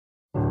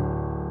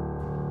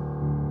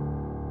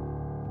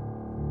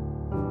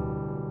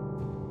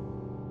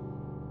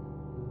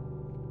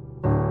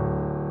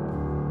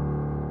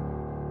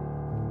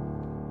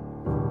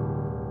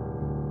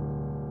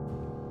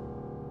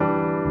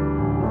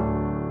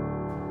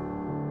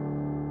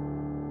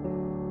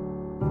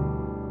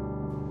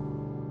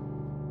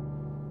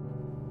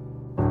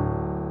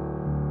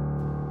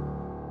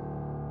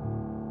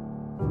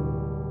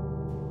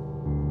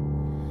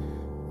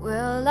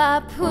I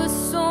put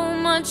so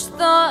much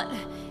thought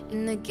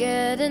into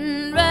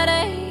getting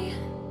ready,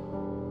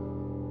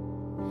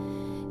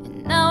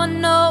 and now I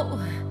know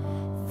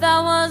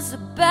that was the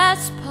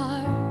best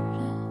part.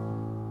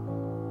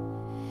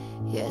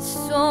 Yeah, it's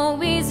so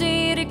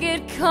easy to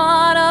get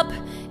caught up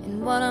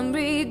in what I'm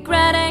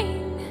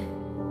regretting,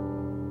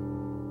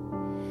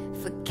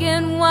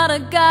 forget what I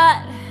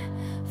got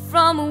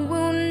from a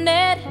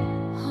wounded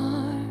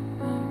heart.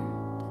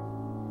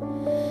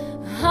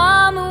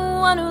 I'm the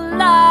one who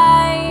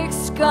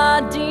likes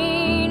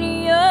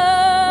Gardenia.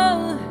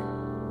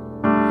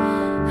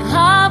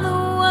 I'm the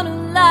one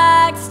who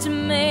likes to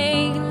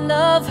make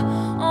love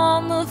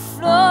on the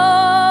floor.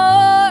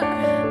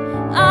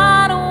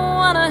 I don't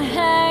wanna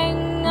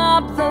hang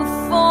up the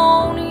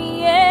phone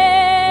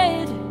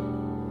yet.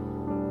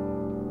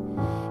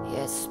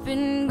 Yeah, it's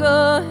been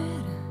good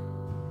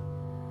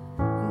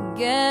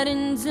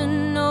getting to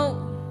know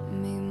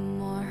me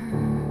more.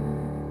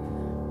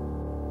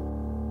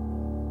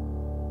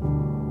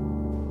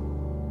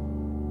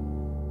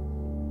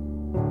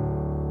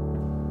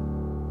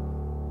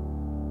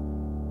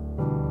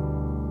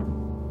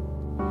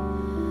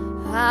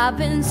 I've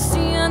been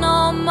seeing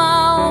all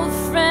my old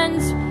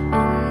friends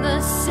in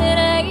the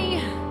city,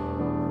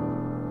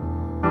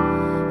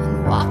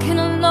 and walking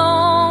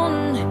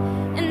alone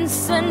in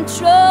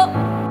Central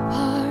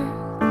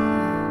Park,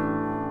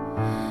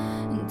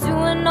 and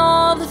doing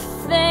all the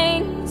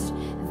things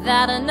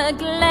that I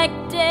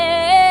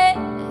neglected.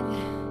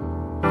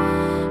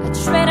 I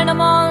traded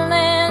them all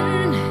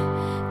in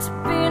to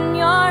be in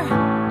your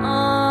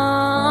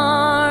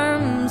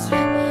arms.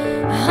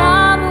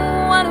 I'm the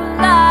one who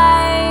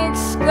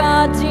likes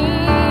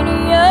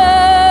Gardenia.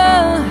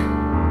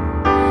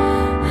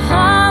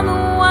 I'm the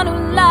one who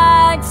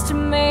likes to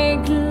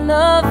make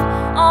love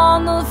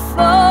on the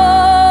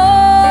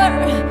floor.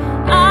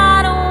 I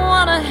don't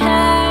wanna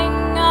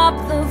hang up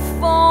the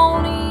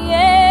phone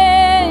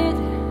yet.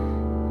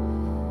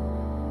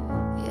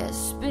 Yeah,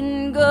 it's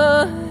been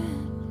good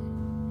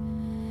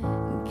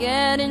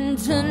getting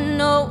to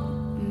know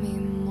me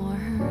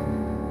more.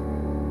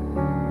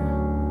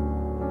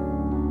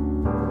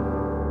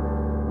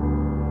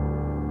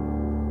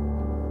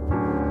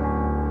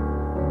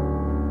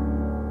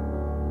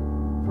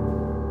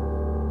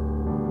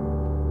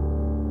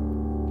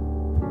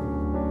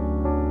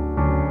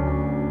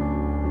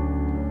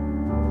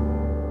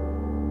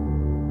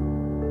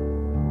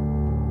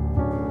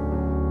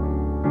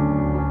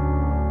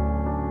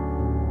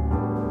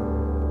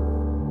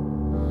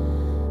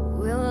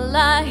 Will I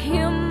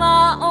hear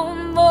my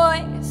own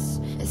voice?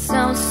 It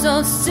sounds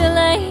so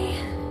silly.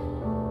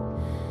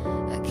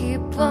 I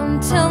keep on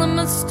telling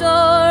my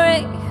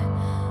story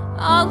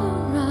all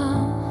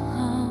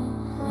around,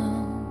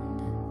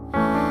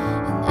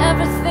 and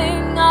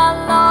everything I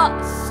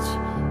lost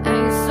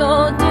ain't so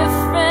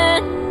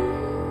different,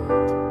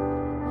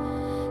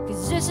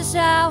 'cause this is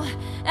how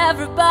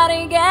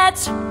everybody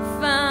gets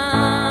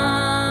found.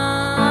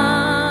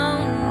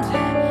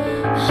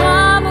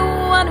 I'm the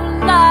one who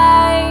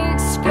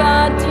likes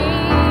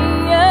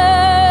Gardenia.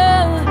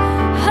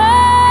 Oh,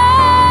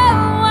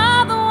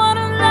 I'm the one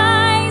who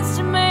likes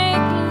to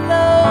make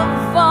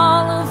love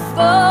on the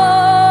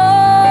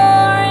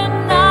floor,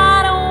 and I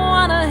don't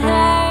wanna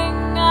hang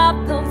up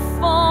the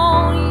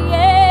phone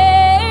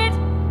yet.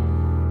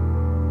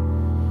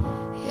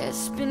 Yeah,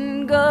 it's been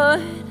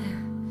good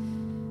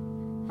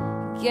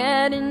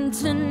getting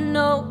to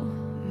know